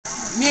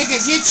Nigga,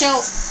 get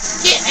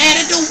out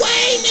of the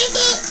way,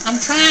 nigga. I'm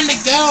trying to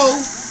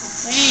go.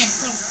 Damn,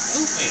 so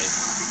stupid.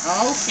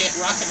 Oh shit,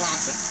 rocket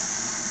launcher.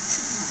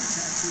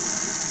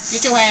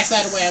 Get your ass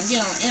out of the way. I'm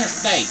getting on the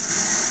interstate.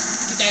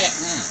 Get that.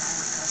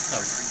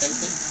 So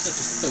stupid. Such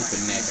a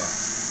stupid nigga.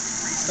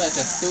 Such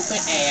a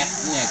stupid ass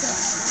nigga.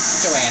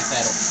 Get your ass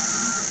out of the way.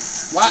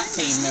 SWAT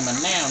team member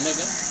now,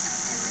 nigga.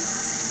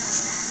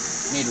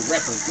 Need to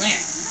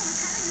represent.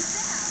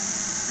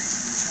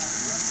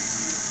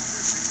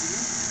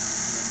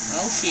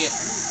 Oh shit.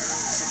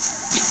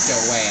 Get your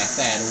ass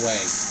out of the way.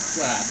 That's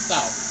what I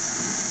thought.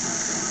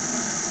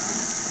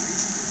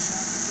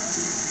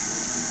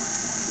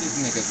 This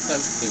nigga's so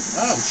stupid.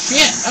 Oh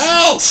shit!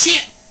 Oh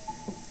shit!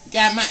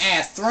 Got my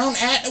ass thrown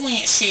out the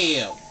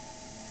windshield.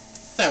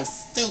 So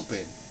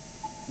stupid.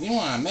 You don't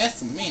wanna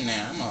mess with me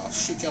now. I'm gonna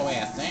shoot your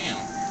ass down.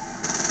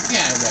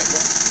 Yeah,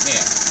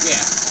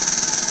 yeah.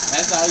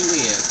 That's all you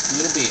is.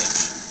 Little bitch.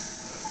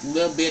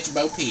 Little bitch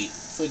Bo Peep.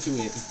 That's what you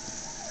is.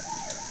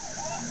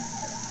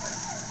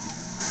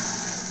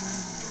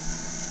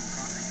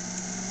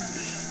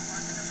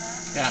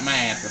 Got my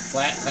ass a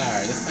flat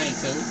tire. This ain't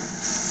cool.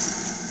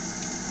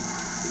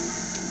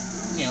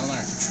 You know,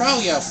 learn to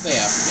control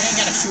yourself. You ain't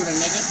gotta shoot a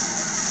nigga.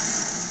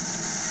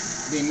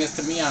 Be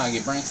Mr.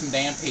 Miyagi. Bring some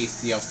damn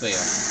peace to yourself.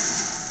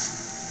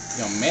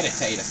 You gonna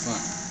meditate or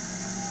something.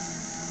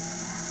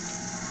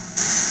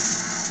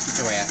 Get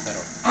your ass out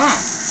of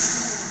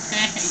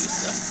You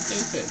so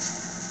stupid.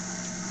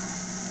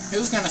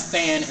 Who's gonna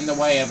stand in the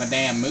way of a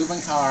damn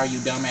moving car, you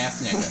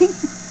dumbass nigga?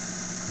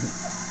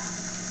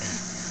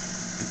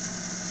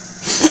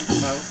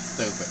 So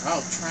stupid.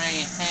 Oh,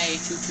 train. Hey,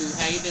 choo-choo.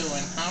 How you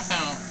doing? Hong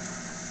Kong.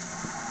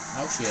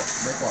 Oh shit.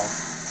 Brick wall.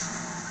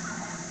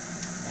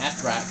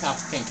 That's right.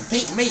 Cops can't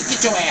compete with me.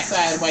 Get your ass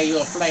out of the way, you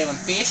little flailing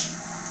fish.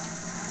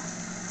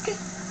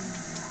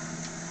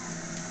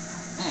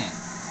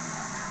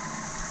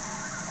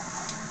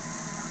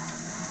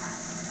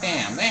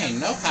 Damn, there ain't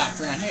no cops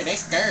around here. They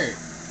scared.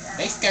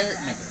 They scared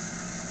niggas.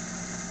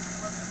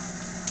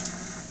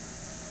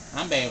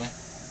 I'm bailing.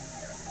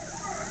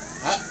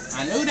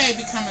 I knew they'd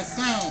be coming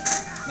soon.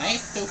 They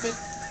ain't stupid.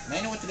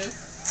 They know what to do.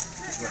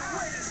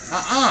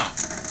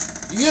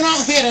 You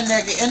don't hit a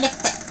nigga in the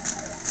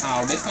face.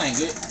 Oh, this ain't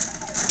good.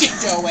 Get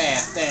your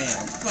ass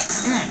down.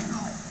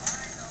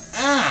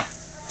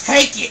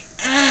 Take it.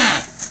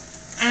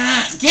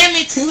 Give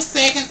me 2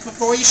 seconds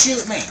before you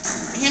shoot me.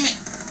 Damn it.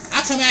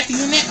 I'll come after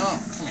you now. Oh,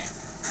 come here.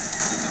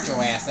 Get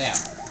your ass out.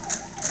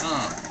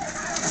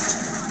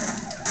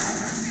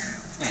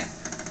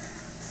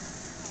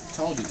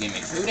 Told you, give me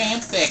 2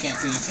 damn seconds,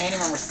 so you can't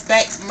even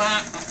respect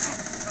my.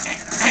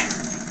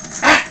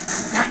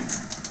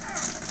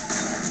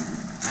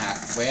 I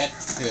swear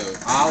to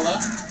Allah,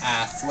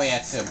 I swear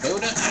to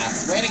Buddha, I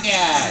swear to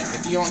God,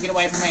 if you don't get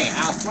away from me,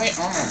 I swear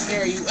I'm gonna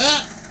tear you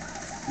up.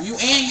 You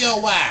and your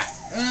wife,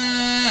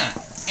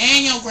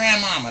 and your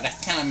grandmama.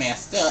 That's kind of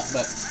messed up,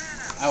 but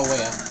oh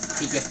well,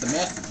 he gets the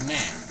message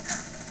now.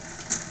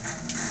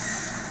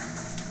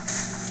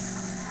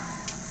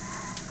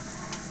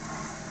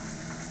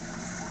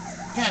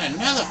 Got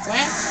another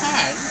flat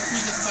tire. This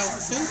nigga's so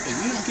stupid.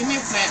 You don't give me a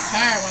flat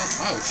tire when...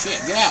 Oh shit,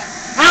 get out.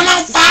 I'm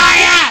on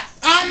fire!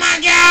 Oh my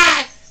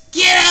god!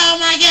 Get out, oh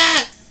my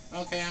god!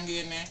 Okay, I'm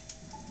getting there.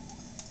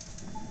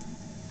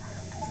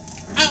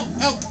 Oh!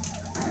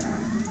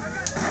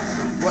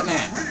 What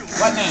now?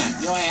 What now?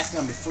 Your ass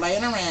gonna be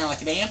flailing around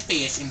like a damn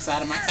fish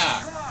inside of my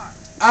car.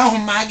 Oh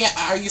my god,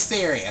 are you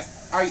serious?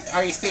 Are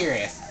you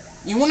serious?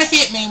 You wanna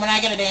hit me when I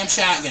get a damn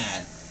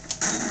shotgun?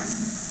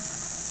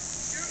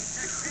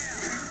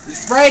 You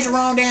sprayed the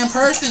wrong damn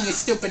person, you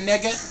stupid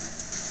nigga.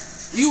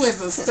 You is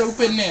a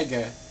stupid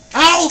nigga.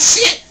 Oh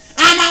shit!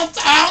 I'm on.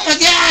 Oh my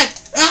god!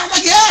 Oh my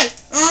god!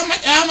 Oh my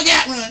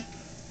god! Run!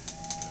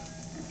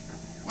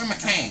 Where my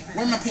cane?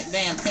 Where my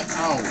damn pimp?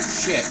 Oh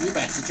shit! You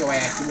better get your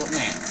ass to whoop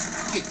now.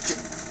 Get your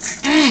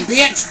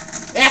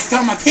bitch! That's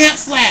called my pimp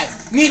slap.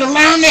 Need to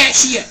learn that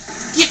shit.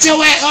 Get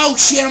your ass. Oh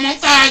shit! I'm on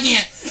fire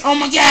again. Oh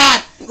my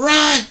god!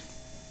 Run!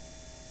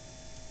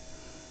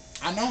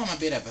 I know I'm a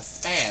bit of a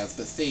spaz,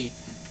 but see.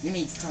 You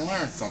need to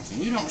learn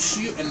something. You don't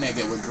shoot a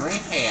nigga with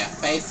green hair,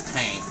 face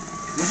paint,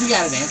 when he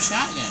got a damn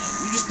shotgun.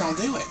 You just don't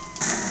do it.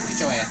 Get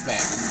your ass back.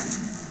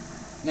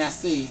 Now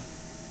see,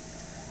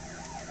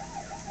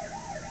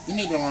 you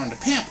need to learn the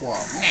pimp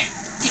walk. Now,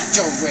 get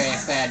your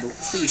ass out of the...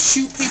 See,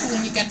 shoot people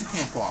when you got the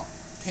pimp walk.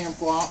 Pimp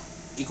walk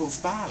equals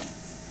violence,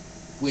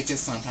 which is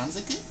sometimes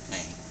a good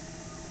thing.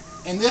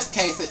 In this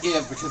case, it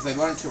is because they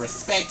learn to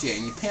respect you,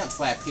 and you pimp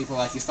slap people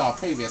like you saw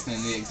previously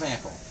in the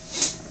example.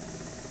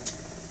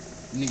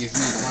 Niggas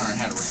need to learn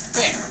how to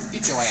respect.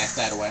 Get your ass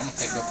out of the way. I'm gonna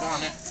take your car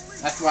now.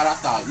 That's what I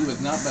thought. You was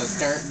nothing but a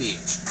scared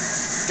bitch.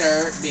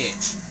 Scared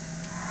bitch.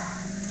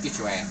 Get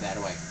your ass out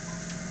of the way.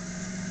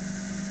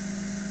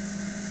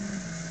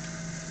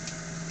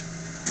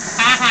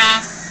 Ha ha!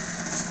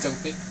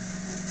 Stupid.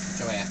 Get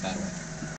your ass out of the way.